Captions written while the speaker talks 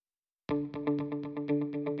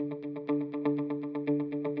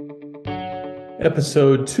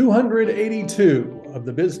Episode 282 of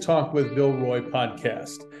the Biztalk with Bill Roy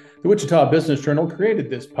podcast. The Wichita Business Journal created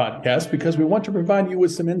this podcast because we want to provide you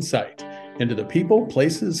with some insight into the people,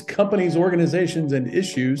 places, companies, organizations, and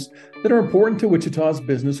issues that are important to Wichita's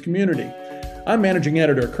business community. I'm Managing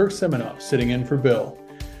Editor Kirk Seminoff, sitting in for Bill.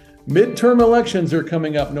 Midterm elections are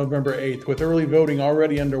coming up November 8th, with early voting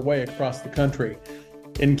already underway across the country.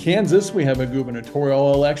 In Kansas, we have a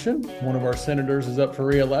gubernatorial election. One of our senators is up for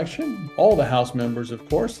re-election, all the House members, of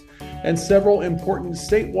course, and several important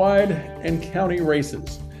statewide and county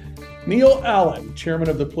races. Neal Allen, chairman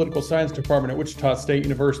of the Political Science Department at Wichita State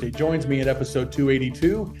University, joins me in episode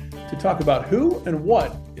 282 to talk about who and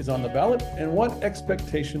what is on the ballot and what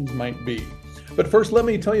expectations might be. But first, let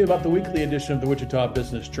me tell you about the weekly edition of the Wichita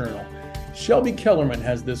Business Journal. Shelby Kellerman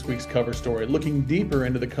has this week's cover story, looking deeper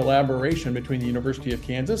into the collaboration between the University of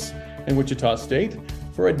Kansas and Wichita State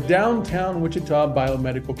for a downtown Wichita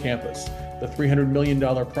biomedical campus. The $300 million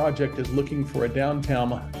project is looking for a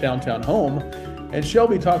downtown home, and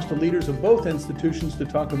Shelby talks to leaders of both institutions to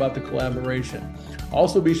talk about the collaboration.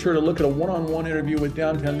 Also, be sure to look at a one-on-one interview with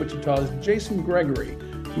downtown Wichita's Jason Gregory,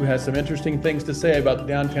 who has some interesting things to say about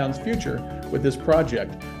downtown's future with this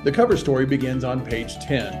project. The cover story begins on page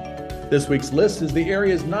 10. This week's list is the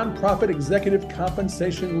area's nonprofit executive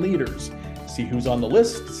compensation leaders. See who's on the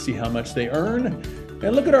list, see how much they earn,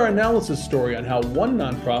 and look at our analysis story on how one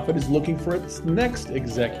nonprofit is looking for its next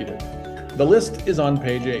executive. The list is on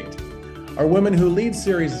page 8. Our Women Who Lead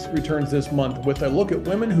series returns this month with a look at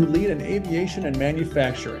women who lead in aviation and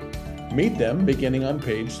manufacturing. Meet them beginning on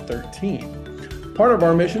page 13. Part of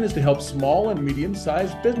our mission is to help small and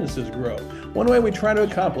medium-sized businesses grow. One way we try to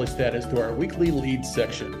accomplish that is through our weekly lead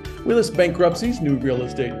section. We list bankruptcies, new real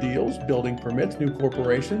estate deals, building permits, new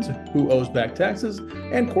corporations, who owes back taxes,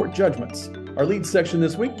 and court judgments. Our lead section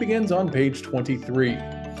this week begins on page 23.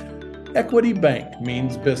 Equity Bank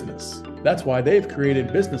means business. That's why they've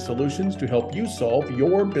created business solutions to help you solve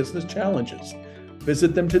your business challenges.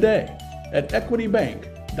 Visit them today at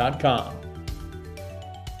equitybank.com.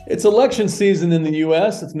 It's election season in the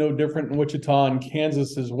U.S. It's no different in Wichita and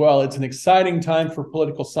Kansas as well. It's an exciting time for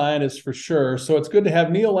political scientists for sure. So it's good to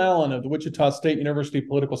have Neal Allen of the Wichita State University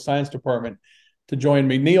Political Science Department to join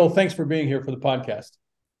me. Neal, thanks for being here for the podcast.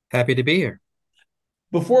 Happy to be here.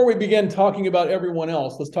 Before we begin talking about everyone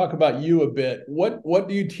else, let's talk about you a bit. What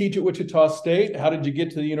do you teach at Wichita State? How did you get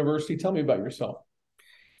to the university? Tell me about yourself.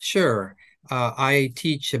 Sure. I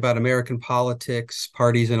teach about American politics,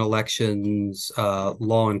 parties and elections,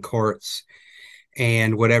 law and courts,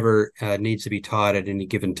 and whatever needs to be taught at any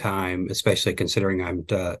given time, especially considering I'm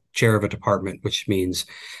the chair of a department, which means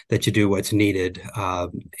that you do what's needed.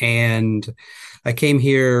 And I came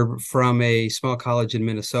here from a small college in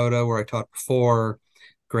Minnesota where I taught before,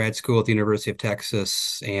 grad school at the University of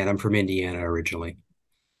Texas, and I'm from Indiana originally.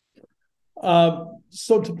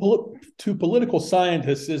 So to political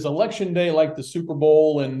scientists, is election day like the Super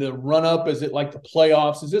Bowl and the run-up? Is it like the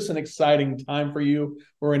playoffs? Is this an exciting time for you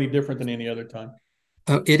or any different than any other time?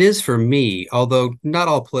 It is for me, although not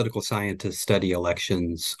all political scientists study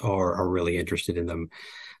elections or are really interested in them.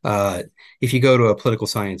 If you go to a political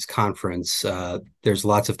science conference, there's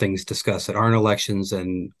lots of things discussed that aren't elections,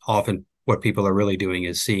 and often what people are really doing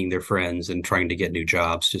is seeing their friends and trying to get new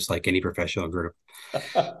jobs, just like any professional group.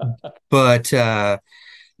 But for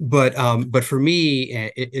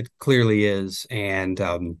me, it clearly is, and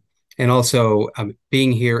also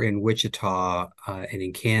being here in Wichita and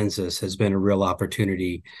in Kansas has been a real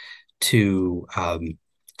opportunity to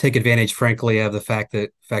take advantage, frankly, of the fact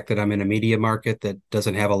that I'm in a media market that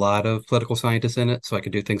doesn't have a lot of political scientists in it, so I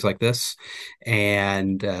can do things like this,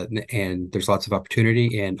 and there's lots of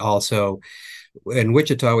opportunity. And also, in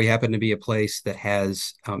Wichita, we happen to be a place that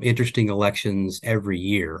has interesting elections every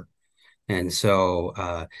year, and so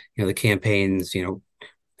the campaigns,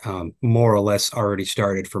 more or less already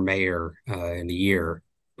started for mayor in a year,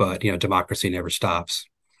 but democracy never stops.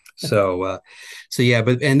 So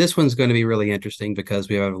and this one's going to be really interesting because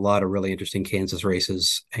we have a lot of really interesting Kansas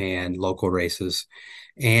races and local races.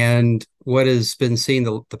 And what has been seen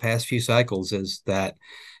the past few cycles is that,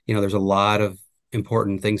 there's a lot of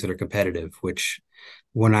important things that are competitive, which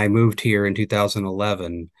when I moved here in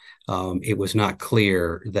 2011, it was not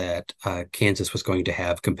clear that Kansas was going to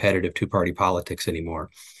have competitive two-party politics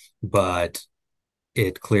anymore. But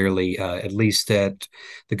it clearly, at least at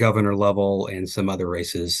the governor level and some other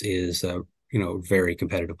races, is a very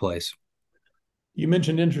competitive place. You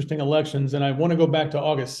mentioned interesting elections, and I want to go back to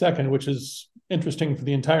August 2nd, which is interesting for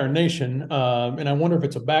the entire nation. And I wonder if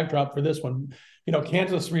it's a backdrop for this one.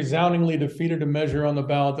 Kansas resoundingly defeated a measure on the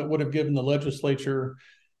ballot that would have given the legislature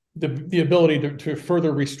the ability to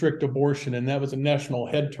further restrict abortion, and that was a national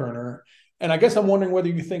head turner. And I guess I'm wondering whether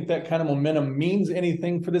you think that kind of momentum means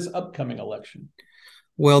anything for this upcoming election.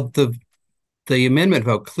 Well, the amendment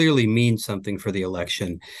vote clearly means something for the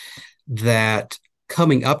election. That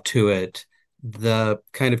coming up to it, the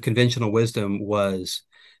kind of conventional wisdom was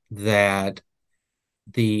that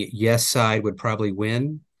the yes side would probably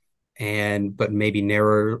win, but maybe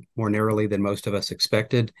more narrowly than most of us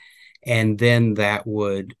expected. And then that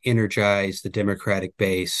would energize the Democratic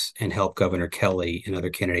base and help Governor Kelly and other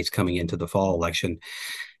candidates coming into the fall election.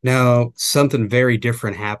 Now, something very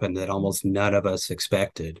different happened that almost none of us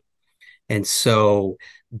expected. And so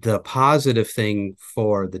the positive thing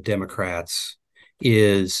for the Democrats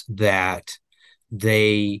is that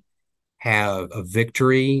they have a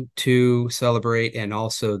victory to celebrate, and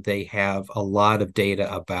also they have a lot of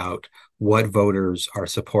data about what voters are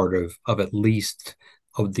supportive of, at least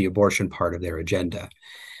of the abortion part of their agenda.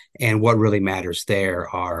 And what really matters there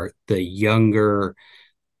are the younger,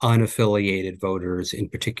 unaffiliated voters, in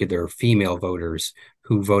particular female voters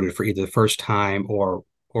who voted for either the first time or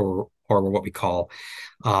what we call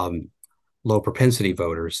low propensity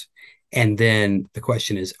voters. And then the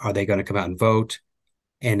question is, are they going to come out and vote?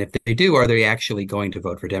 And if they do, are they actually going to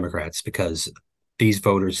vote for Democrats? Because these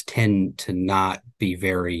voters tend to not be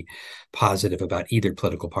very positive about either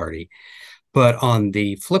political party. But on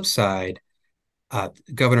the flip side,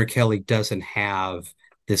 Governor Kelly doesn't have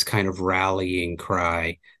this kind of rallying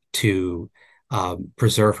cry to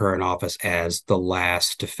preserve her in office as the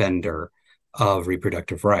last defender of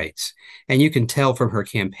reproductive rights. And you can tell from her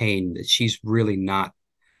campaign that she's really not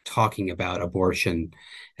talking about abortion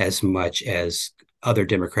as much as other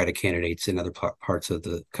Democratic candidates in other parts of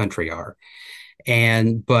the country are.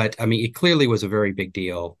 But I mean, it clearly was a very big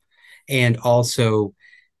deal. And also,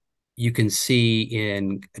 you can see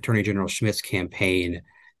in Attorney General Schmidt's campaign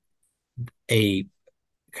a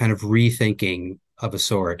kind of rethinking of a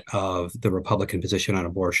sort of the Republican position on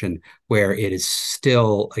abortion, where it is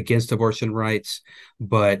still against abortion rights,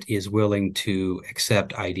 but is willing to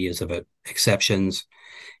accept ideas of exceptions.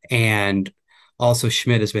 And also,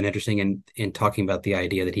 Schmidt has been interesting in talking about the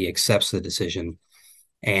idea that he accepts the decision.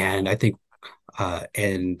 And I think,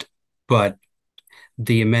 but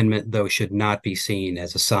the amendment, though, should not be seen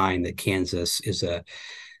as a sign that Kansas is a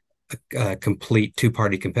complete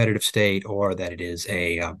two-party competitive state, or that it is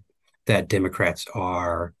that Democrats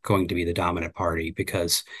are going to be the dominant party.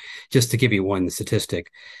 Because just to give you one statistic,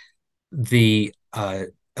 the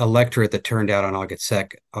electorate that turned out on August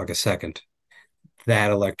 2nd,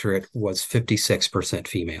 that electorate was 56%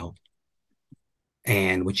 female,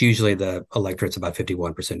 and which usually the electorate's about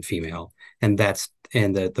 51% female. And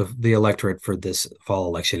the electorate for this fall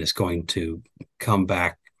election is going to come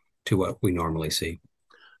back to what we normally see.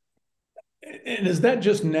 And is that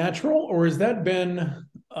just natural, or has that been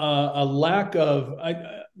a lack of,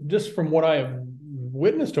 just from what I have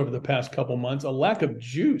witnessed over the past couple months, a lack of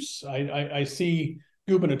juice? I see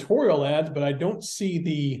gubernatorial ads, but I don't see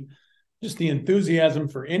the enthusiasm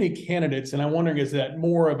for any candidates. And I'm wondering, is that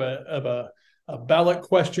more of a ballot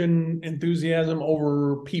question enthusiasm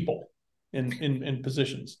over people in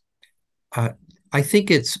positions? I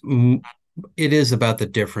think it is about the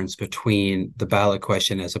difference between the ballot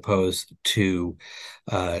question as opposed to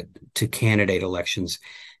candidate elections.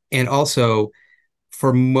 And also,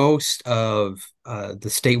 for most of the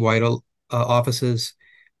statewide offices,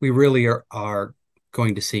 we really are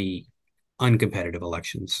going to see uncompetitive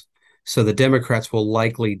elections. So the Democrats will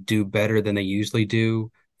likely do better than they usually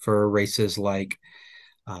do for races like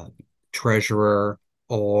treasurer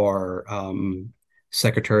or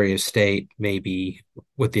Secretary of State, maybe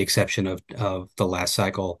with the exception of the last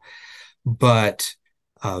cycle. But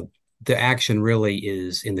the action really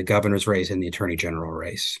is in the governor's race and the attorney general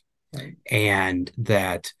race. Right. And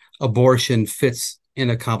that abortion fits in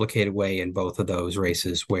a complicated way in both of those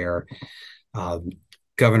races, where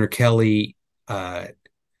Governor Kelly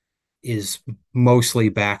is mostly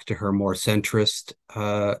back to her more centrist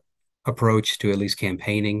approach to at least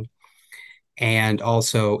campaigning. And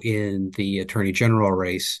also in the attorney general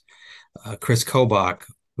race, Chris Kobach,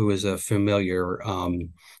 who is a familiar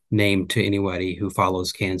name to anybody who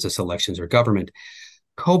follows Kansas elections or government,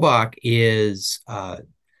 Kobach is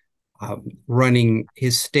running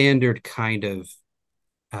his standard kind of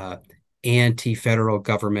anti-federal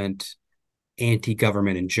government,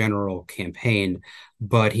 anti-government in general campaign,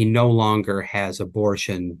 but he no longer has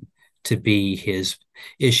abortion to be his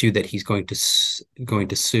issue that he's going to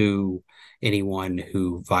sue anyone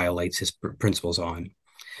who violates his principles on.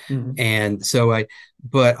 Mm-hmm. And so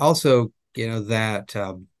but also,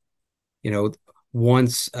 that,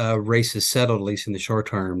 once a race is settled, at least in the short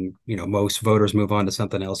term, most voters move on to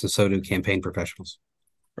something else, and so do campaign professionals.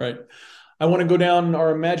 Right. I want to go down our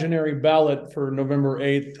imaginary ballot for November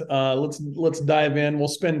 8th. Let's dive in. We'll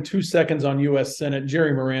spend 2 seconds on U.S. Senate.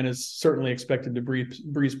 Jerry Moran is certainly expected to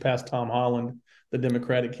breeze past Tom Holland, the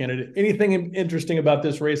Democratic candidate. Anything interesting about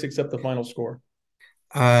this race except the final score?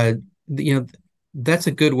 Uh, you know, that's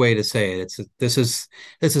a good way to say it.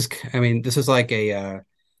 I mean, this is like a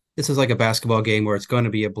basketball game where it's going to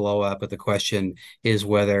be a blow up, but the question is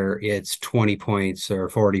whether it's 20 points or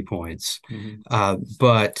 40 points. Mm-hmm.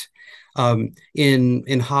 But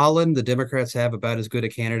in Holland, the Democrats have about as good a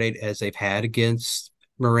candidate as they've had against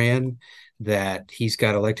Moran. That he's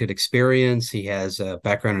got elected experience. He has a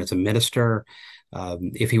background as a minister.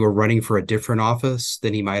 If he were running for a different office,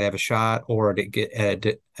 then he might have a shot, or to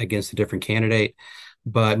get against a different candidate.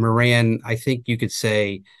 But Moran, I think you could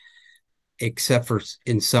say, except for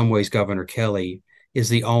in some ways Governor Kelly, is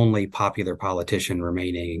the only popular politician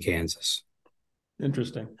remaining in Kansas.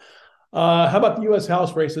 Interesting. How about the U.S.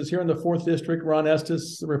 House races? Here in the 4th District, Ron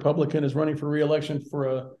Estes, the Republican, is running for re-election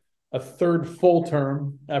for a third full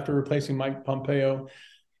term after replacing Mike Pompeo.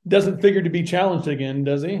 Doesn't figure to be challenged again,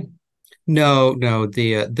 does he? No.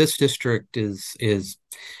 This district is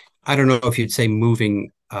I don't know if you'd say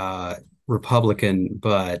moving Republican,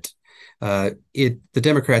 but the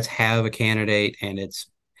Democrats have a candidate,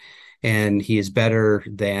 and he is better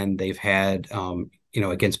than they've had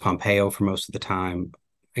against Pompeo for most of the time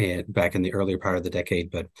back in the earlier part of the decade.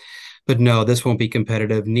 But no, this won't be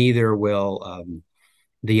competitive. Neither will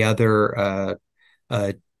the other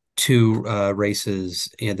two races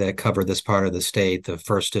that cover this part of the state: the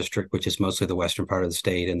 1st District, which is mostly the western part of the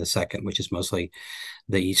state, and the 2nd, which is mostly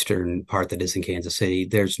the eastern part that is in Kansas City.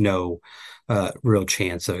 There's no real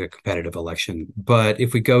chance of a competitive election. But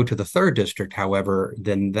if we go to the 3rd District, however,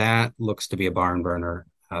 then that looks to be a barn burner.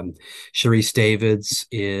 Sharice Davids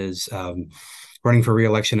is running for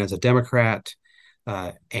re-election as a Democrat.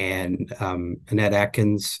 And Annette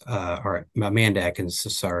Atkins, or Amanda Atkins,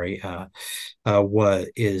 sorry,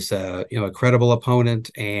 is a credible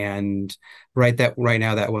opponent, and right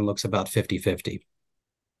now that one looks about 50-50.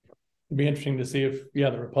 It'd be interesting to see if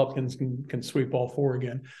the Republicans can sweep all 4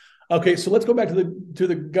 again. Okay, so let's go back to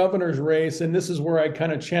the governor's race, and this is where I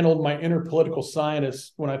kind of channeled my inner political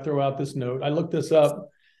scientist when I throw out this note. I looked this up.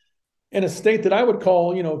 In a state that I would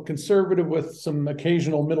call, conservative with some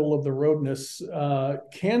occasional middle of the roadness,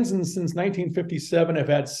 Kansas since 1957 have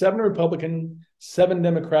had 7 Republican, 7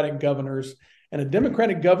 Democratic governors, and a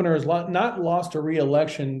Democratic governor has not lost a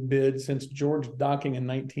re-election bid since George Docking in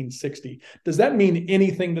 1960. Does that mean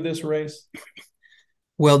anything to this race?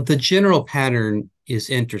 Well, the general pattern is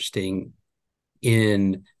interesting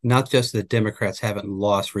in not just that Democrats haven't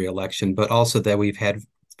lost re-election, but also that we've had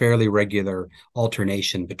fairly regular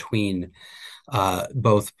alternation between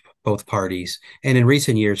both parties, and in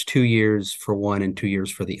recent years, 2 years for one and 2 years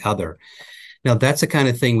for the other. Now, that's the kind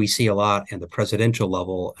of thing we see a lot at the presidential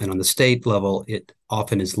level, and on the state level, it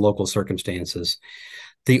often is local circumstances.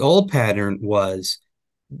 The old pattern was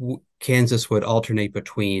Kansas would alternate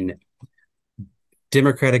between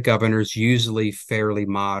Democratic governors, usually fairly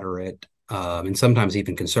moderate, and sometimes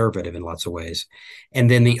even conservative in lots of ways, and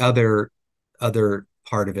then the other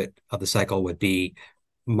part of the cycle would be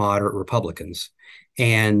moderate Republicans.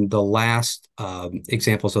 And the last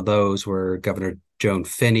examples of those were Governor Joan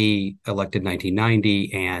Finney, elected in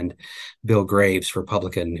 1990, and Bill Graves,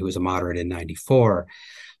 Republican, who was a moderate in 94.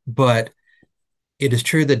 But it is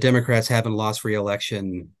true that Democrats haven't lost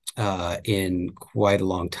re-election in quite a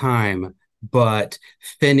long time. But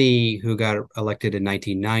Finney, who got elected in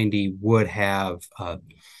 1990, would have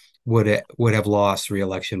lost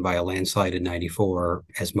re-election by a landslide in 94,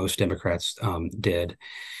 as most Democrats did.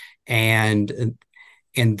 And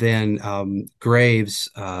then Graves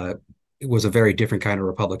was a very different kind of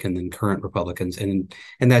Republican than current Republicans. And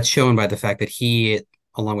that's shown by the fact that he,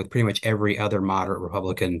 along with pretty much every other moderate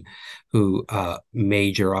Republican who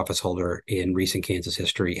major office holder in recent Kansas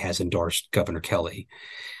history, has endorsed Governor Kelly.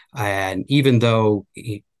 And even though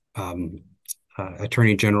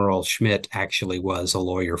Attorney General Schmidt actually was a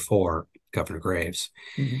lawyer for Governor Graves.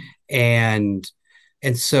 Mm-hmm.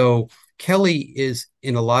 And so Kelly is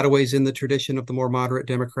in a lot of ways in the tradition of the more moderate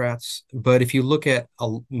Democrats. But if you look at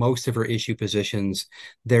most of her issue positions,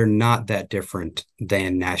 they're not that different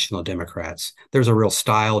than national Democrats. There's a real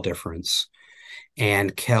style difference.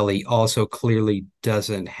 And Kelly also clearly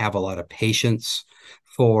doesn't have a lot of patience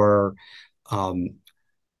for um,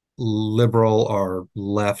 liberal or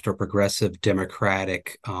left or progressive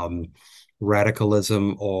democratic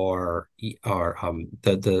radicalism or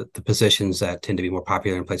the positions that tend to be more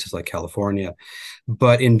popular in places like California.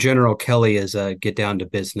 But in general, Kelly is a get down to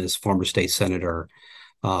business former state senator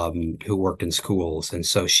who worked in schools, and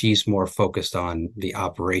so she's more focused on the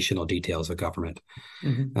operational details of government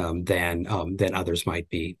than others might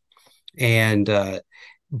be. And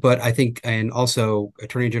but I think, and also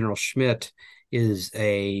Attorney General Schmidt is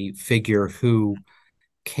a figure who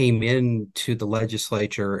came into the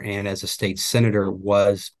legislature and as a state senator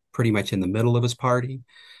was pretty much in the middle of his party.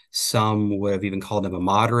 Some would have even called him a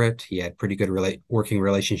moderate. He had pretty good working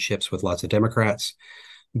relationships with lots of Democrats,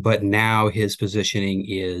 but now his positioning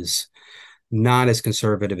is not as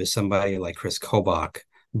conservative as somebody like Chris Kobach,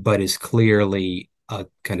 but is clearly a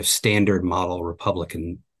kind of standard model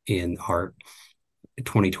Republican in our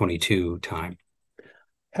 2022 time.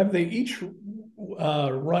 Have they each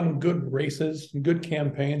run good races, good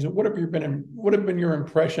campaigns? What have been your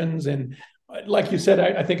impressions? And like you said,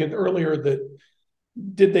 I think earlier that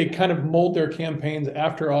did they kind of mold their campaigns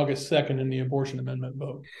after August 2nd in the abortion amendment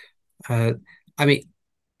vote? I mean,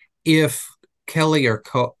 if Kelly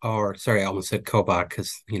sorry, I almost said Kobach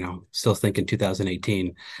because, still thinking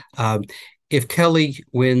 2018. If Kelly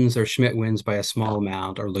wins or Schmidt wins by a small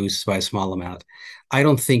amount or loses by a small amount, I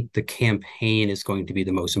don't think the campaign is going to be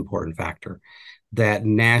the most important factor. That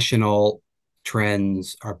national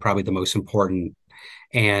trends are probably the most important.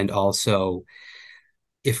 And also,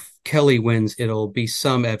 if Kelly wins, it'll be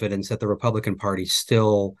some evidence that the Republican Party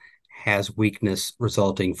still has weakness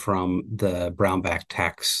resulting from the Brownback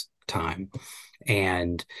tax time.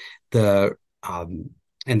 And the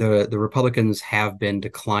Republicans have been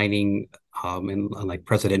declining in like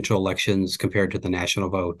presidential elections compared to the national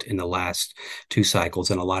vote in the last two cycles,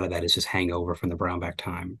 and a lot of that is just hangover from the Brownback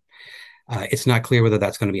time. It's not clear whether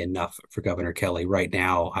that's going to be enough for Governor Kelly right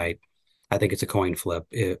now. I think it's a coin flip,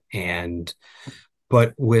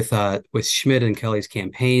 but with Schmidt and Kelly's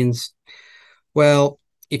campaigns, well,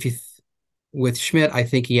 with Schmidt, I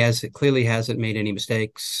think he clearly hasn't made any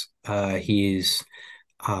mistakes. He's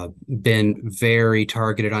been very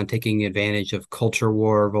targeted on taking advantage of culture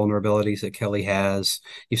war vulnerabilities that Kelly has.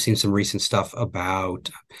 You've seen some recent stuff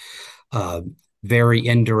about very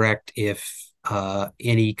indirect, if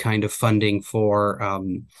any kind of funding for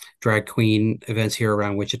drag queen events here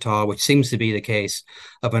around Wichita, which seems to be the case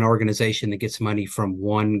of an organization that gets money from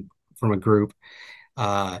a group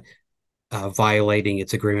violating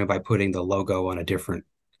its agreement by putting the logo on a different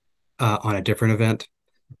event.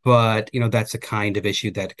 But that's a kind of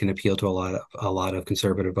issue that can appeal to a lot of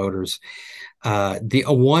conservative voters. The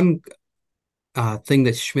one thing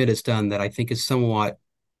that Schmidt has done that I think is somewhat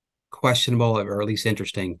questionable or at least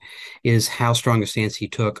interesting is how strong a stance he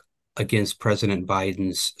took against President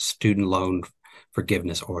Biden's student loan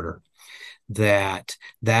forgiveness order. That's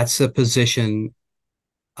a position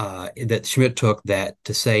that Schmidt took, that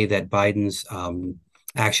to say that Biden's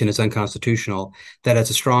action is unconstitutional, that has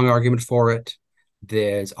a strong argument for it.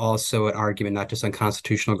 There's also an argument not just on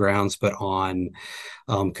constitutional grounds, but on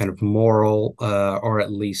kind of moral or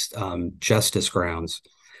at least justice grounds.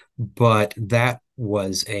 But that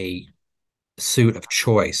was a suit of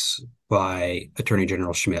choice by Attorney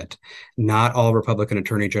General Schmidt. Not all Republican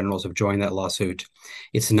attorney generals have joined that lawsuit.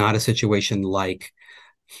 It's not a situation like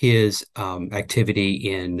his activity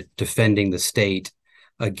in defending the state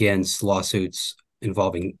against lawsuits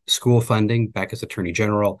involving school funding back as Attorney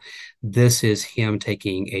General. This is him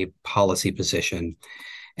taking a policy position,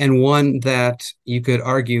 and one that you could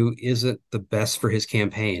argue isn't the best for his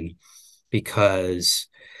campaign, because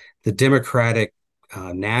the Democratic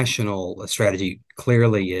national strategy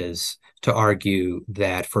clearly is to argue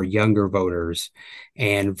that for younger voters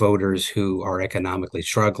and voters who are economically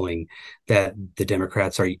struggling, that the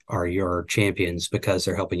Democrats are your champions because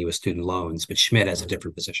they're helping you with student loans. But Schmidt has a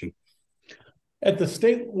different position. At the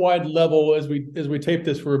statewide level, as we tape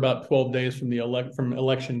this, we're about 12 days from from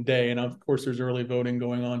election day, and of course there's early voting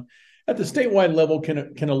going on. At the statewide level,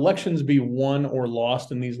 can elections be won or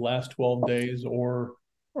lost in these last 12 days, or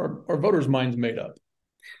are voters' minds made up?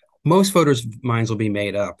 Most voters' minds will be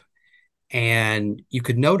made up. And you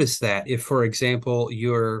could notice that if, for example,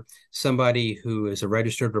 you're somebody who is a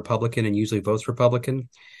registered Republican and usually votes Republican,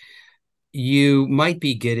 you might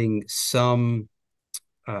be getting some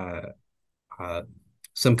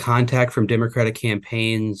contact from Democratic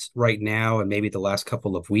campaigns right now and maybe the last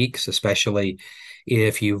couple of weeks, especially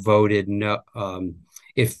if you voted no,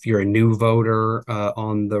 if you're a new voter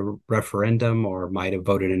on the referendum or might have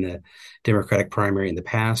voted in a Democratic primary in the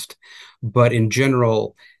past. But in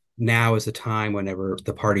general, now is the time whenever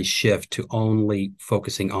the parties shift to only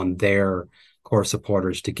focusing on their core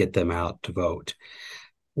supporters to get them out to vote.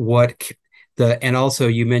 And also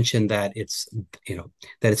you mentioned that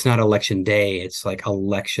that it's not election day, it's like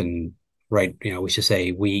election, right? We should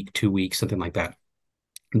say week, 2 weeks, something like that.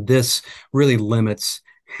 This really limits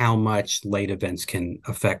how much late events can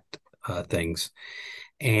affect things.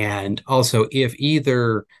 And also, if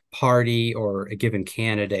either party or a given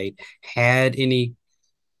candidate had any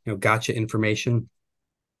gotcha information,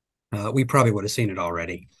 we probably would have seen it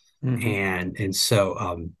already. Mm-hmm.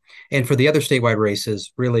 And for the other statewide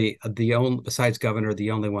races, really the only, besides governor,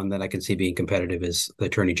 the only one that I can see being competitive is the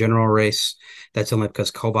attorney general race. That's only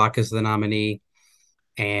because Kobach is the nominee,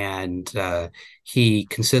 and he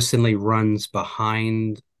consistently runs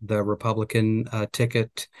behind the Republican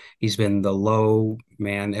ticket. He's been the low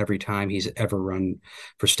man every time he's ever run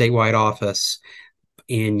for statewide office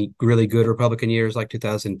in really good Republican years like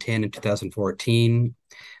 2010 and 2014.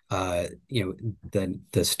 The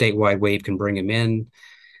statewide wave can bring him in.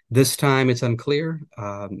 This time it's unclear.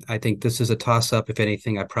 I think this is a toss-up. If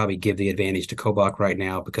anything, I'd probably give the advantage to Kobach right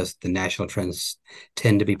now because the national trends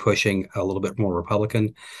tend to be pushing a little bit more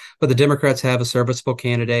Republican. But the Democrats have a serviceable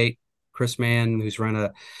candidate, Chris Mann, who's run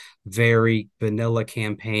a very vanilla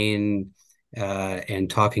campaign and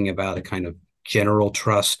talking about a kind of general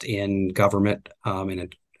trust in government and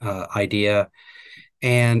an idea.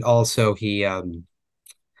 And also he's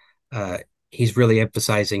really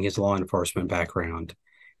emphasizing his law enforcement background.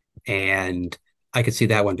 And I could see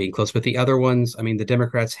that one being close. But the other ones, I mean, the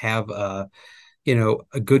Democrats have a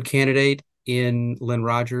good candidate in Lynn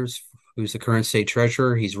Rogers, who's the current state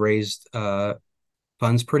treasurer. He's raised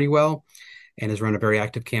funds pretty well and has run a very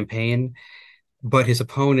active campaign. But his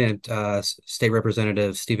opponent, State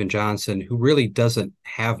Representative Stephen Johnson, who really doesn't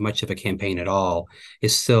have much of a campaign at all,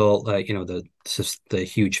 is still, the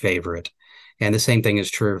huge favorite. And the same thing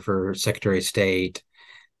is true for Secretary of State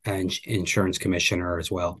and Insurance Commissioner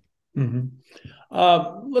as well.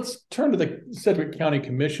 Mm-hmm. Let's turn to the Sedgwick County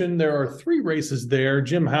Commission. There are 3 races there: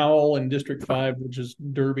 Jim Howell in District 5, which is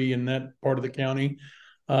Derby in that part of the county,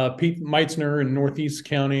 Pete Meitzner in Northeast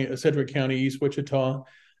County, Sedgwick County, East Wichita,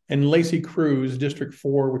 and Lacey Cruz, District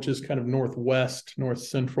 4, which is kind of northwest, north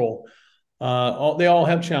central. They all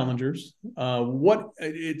have challengers.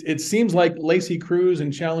 It seems like Lacey Cruz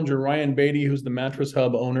and challenger Ryan Beatty, who's the Mattress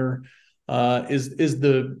Hub owner, is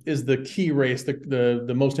the key race,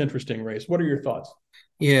 the most interesting race. What are your thoughts?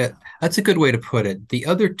 Yeah, that's a good way to put it. The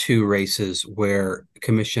other 2 races where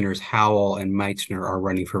Commissioners Howell and Meitzner are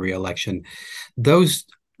running for re-election, those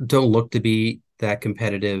don't look to be that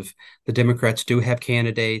competitive. The Democrats do have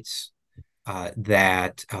candidates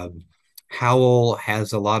that Howell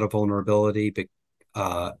has a lot of vulnerability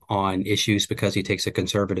on issues because he takes a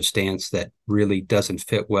conservative stance that really doesn't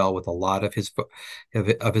fit well with a lot of his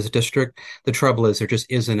district. The trouble is there just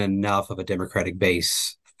isn't enough of a Democratic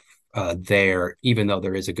base there, even though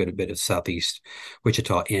there is a good bit of Southeast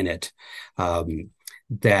Wichita in it,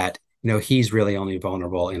 that he's really only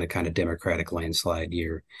vulnerable in a kind of Democratic landslide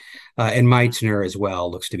year. And Meitzner as well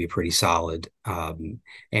looks to be pretty solid. And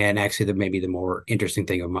actually, maybe the more interesting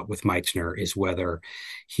thing with Meitzner is whether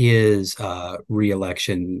his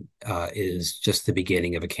reelection is just the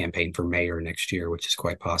beginning of a campaign for mayor next year, which is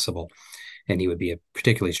quite possible. And he would be a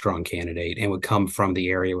particularly strong candidate and would come from the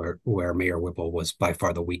area where Mayor Whipple was by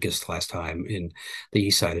far the weakest last time in the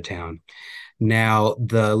east side of town. Now,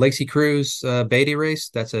 the Lacey Cruz Beatty race,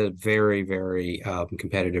 that's a very, very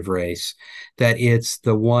competitive race. That it's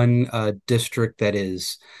the one district that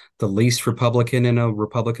is the least Republican in a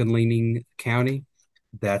Republican-leaning county.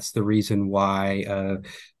 That's the reason why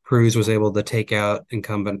Cruz was able to take out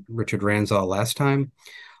incumbent Richard Ranzau last time.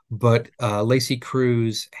 But Lacey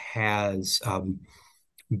Cruz has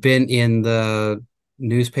been in the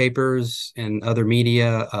newspapers and other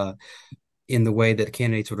media in the way that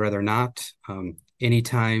candidates would rather not.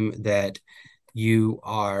 Anytime that you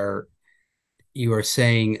are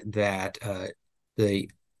saying that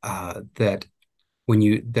that when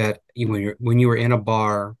you were in a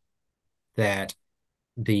bar that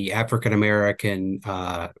the African American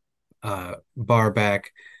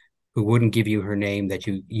barback who wouldn't give you her name, that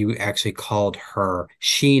you actually called her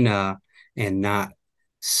Sheena and not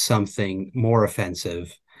something more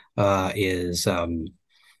offensive, is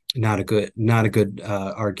not a good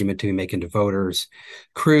argument to be making to voters.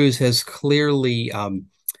 Cruz has clearly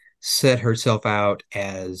set herself out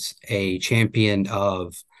as a champion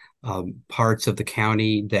of parts of the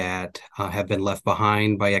county that have been left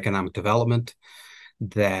behind by economic development,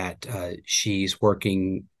 that she's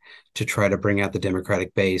working to try to bring out the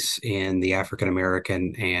Democratic base in the African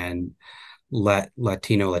American and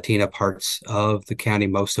Latina parts of the county,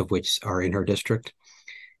 most of which are in her district.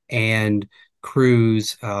 And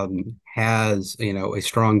Cruz has, a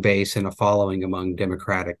strong base and a following among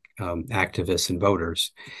Democratic activists and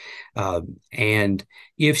voters. And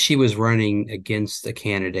if she was running against a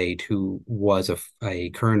candidate who was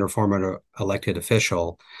a current or former elected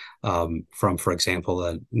official from, for example,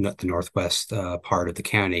 the northwest part of the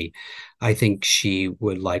county, I think she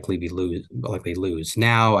would likely lose.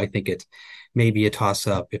 Now, I think it's maybe a toss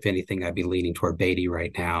up. If anything, I'd be leaning toward Beatty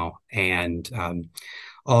right now, and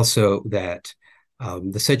also that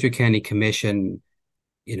the Sedgwick County Commission,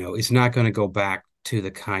 is not going to go back to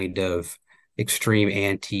the kind of extreme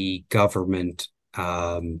anti-government,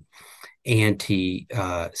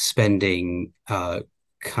 anti-spending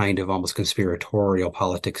kind of almost conspiratorial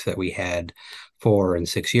politics that we had 4 and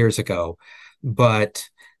 6 years ago. But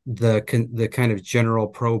the kind of general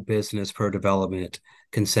pro-business, pro-development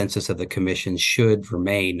consensus of the commission should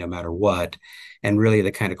remain no matter what. And really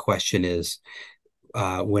the kind of question is,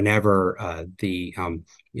 whenever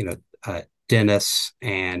Dennis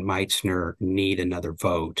and Meitzner need another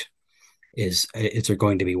vote, is there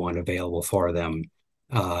going to be one available for them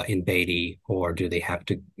in Beatty, or do they have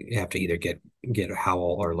to either get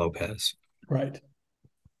Howell or Lopez? Right.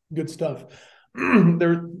 Good stuff.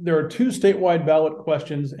 There are 2 statewide ballot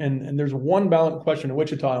questions, and there's one ballot question in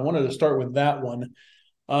Wichita. I wanted to start with that one.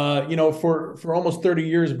 For almost 30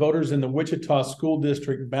 years, voters in the Wichita school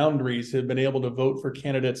district boundaries have been able to vote for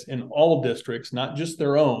candidates in all districts, not just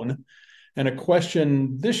their own. And a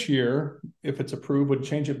question this year, if it's approved, would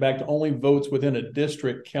change it back to only votes within a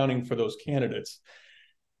district counting for those candidates.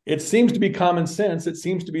 It seems to be common sense. It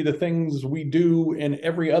seems to be the things we do in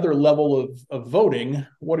every other level of voting.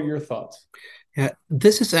 What are your thoughts? Yeah,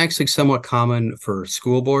 this is actually somewhat common for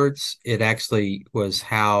school boards. It actually was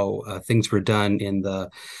how things were done in the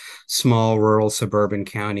small rural suburban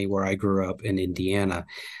county where I grew up in Indiana.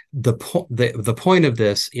 The point of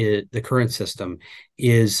this is the current system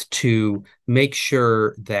is to make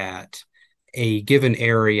sure that a given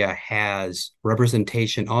area has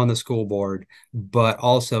representation on the school board, but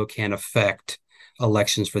also can affect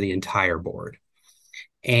elections for the entire board.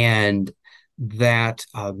 And that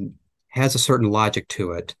has a certain logic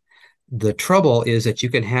to it. The trouble is that you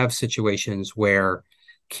can have situations where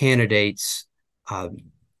candidates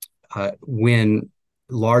win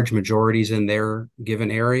large majorities in their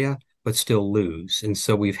given area, but still lose. And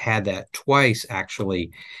so we've had that twice,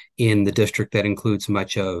 actually, in the district that includes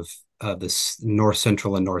much of the north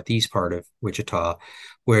central and northeast part of Wichita,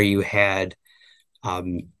 where you had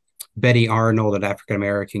Betty Arnold, an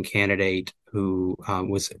African-American candidate who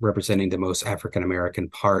was representing the most African-American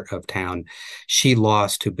part of town. She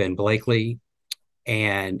lost to Ben Blakely.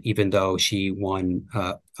 And even though she won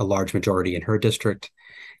a large majority in her district,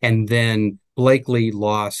 and then Blakely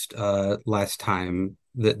lost last time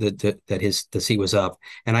that the seat was up,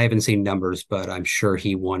 and I haven't seen numbers, but I'm sure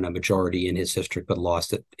he won a majority in his district, but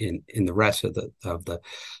lost it in the rest of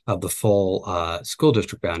the full school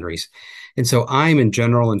district boundaries. And so I'm in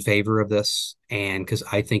general in favor of this, and because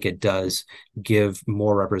I think it does give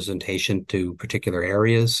more representation to particular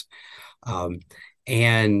areas,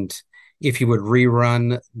 and if you would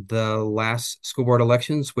rerun the last school board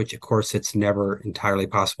elections, which of course it's never entirely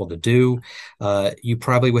possible to do, you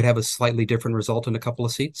probably would have a slightly different result in a couple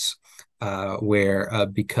of seats, where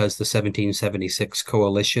because the 1776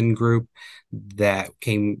 coalition group that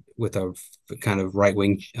came with a kind of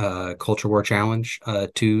right-wing culture war challenge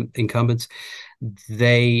to incumbents,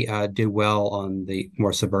 they did well on the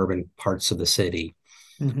more suburban parts of the city.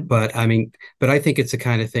 Mm-hmm. But I think it's the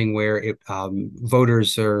kind of thing where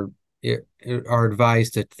voters are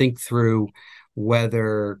advised to think through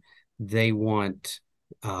whether they want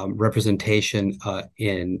representation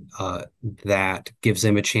in that gives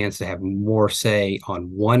them a chance to have more say on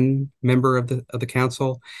one member of the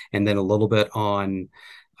council, and then a little bit on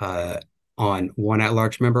one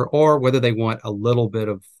at-large member, or whether they want a little bit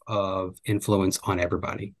of influence on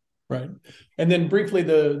everybody. Right. And then briefly,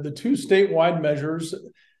 the 2 statewide measures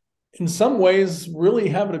in some ways really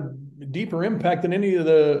have a deeper impact than any of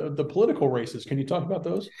the political races. Can you talk about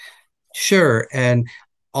those? Sure. And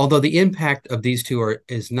although the impact of these 2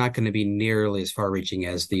 is not going to be nearly as far-reaching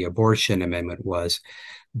as the abortion amendment was,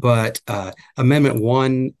 but Amendment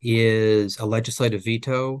 1 is a legislative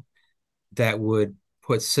veto that would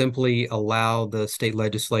put simply allow the state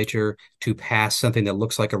legislature to pass something that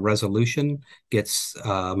looks like a resolution, gets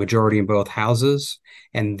a majority in both houses,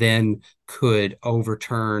 and then could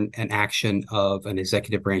overturn an action of an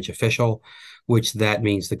executive branch official which that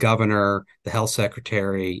means the governor, the health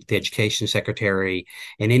secretary, the education secretary,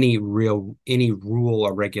 and any rule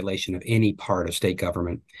or regulation of any part of state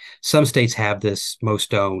government. Some states have this,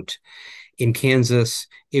 most don't. In Kansas,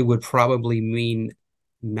 it would probably mean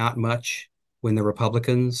not much when the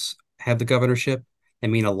Republicans have the governorship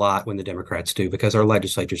and mean a lot when the Democrats do, because our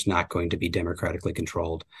legislature is not going to be democratically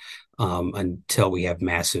controlled until we have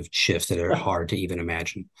massive shifts that are hard to even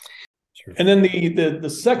imagine. Sure. And then the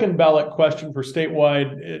second ballot question for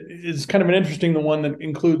statewide is kind of an interesting, the one that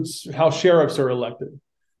includes how sheriffs are elected.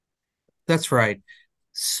 That's right.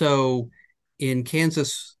 So in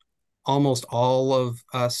Kansas, almost all of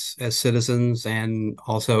us as citizens, and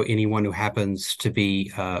also anyone who happens to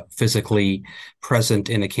be physically present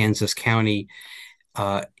in a Kansas county,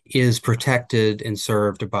 is protected and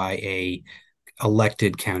served by a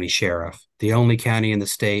elected county sheriff. The only county in the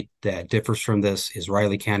state that differs from this is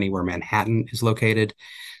Riley County, where Manhattan is located.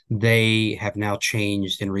 They have now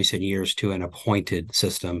changed in recent years to an appointed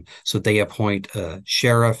system. So they appoint a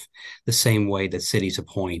sheriff the same way that cities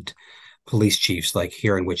appoint police chiefs. Like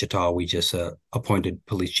here in Wichita, we just appointed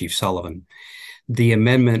Police Chief Sullivan. The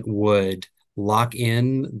amendment would lock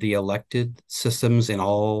in the elected systems in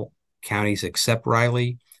all counties except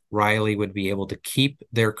Riley. Riley would be able to keep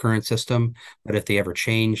their current system, but if they ever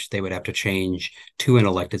changed, they would have to change to an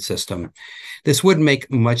elected system. This wouldn't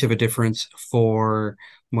make much of a difference for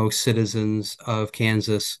most citizens of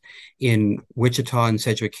Kansas. In Wichita and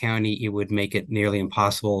Sedgwick County, it would make it nearly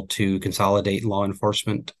impossible to consolidate law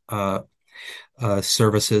enforcement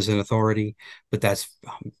services and authority, but that's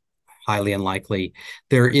highly unlikely.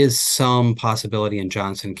 There is some possibility in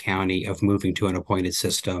Johnson County of moving to an appointed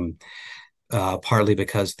system, partly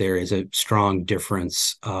because there is a strong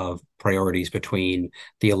difference of priorities between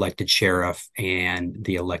the elected sheriff and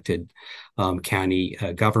the elected county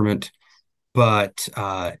government. But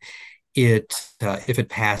if it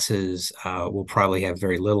passes, will probably have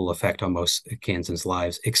very little effect on most Kansans'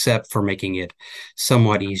 lives, except for making it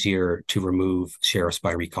somewhat easier to remove sheriffs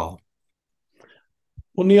by recall.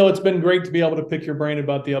 Well, Neal, it's been great to be able to pick your brain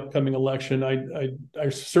about the upcoming election. I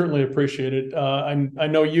certainly appreciate it. I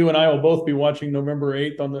know you and I will both be watching November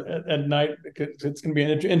 8th at night. It's going to be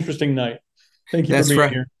an interesting night. Thank you for being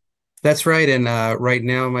here. That's right. And right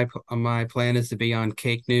now, my plan is to be on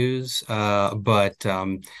Cake News. But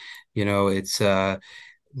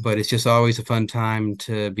it's just always a fun time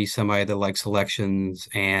to be somebody that likes elections.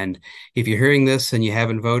 And if you're hearing this and you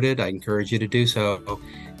haven't voted, I encourage you to do so.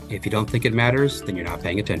 If you don't think it matters, then you're not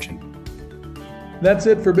paying attention. That's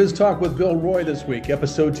it for Biz Talk with Bill Roy this week,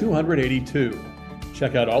 episode 282.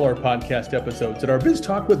 Check out all our podcast episodes at our Biz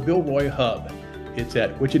Talk with Bill Roy hub. It's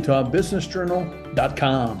at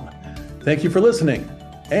wichitabusinessjournal.com. Thank you for listening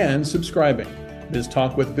and subscribing. Biz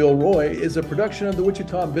Talk with Bill Roy is a production of the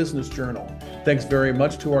Wichita Business Journal. Thanks very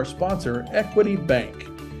much to our sponsor, Equity Bank.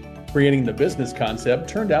 Creating the business concept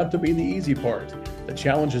turned out to be the easy part. The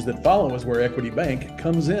challenges that follow is where Equity Bank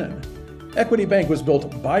comes in. Equity Bank was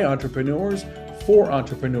built by entrepreneurs for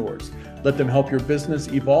entrepreneurs. Let them help your business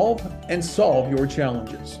evolve and solve your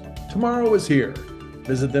challenges. Tomorrow is here.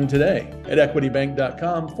 Visit them today at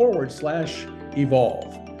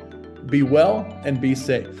equitybank.com/evolve. Be well and be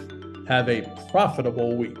safe. Have a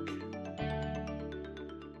profitable week.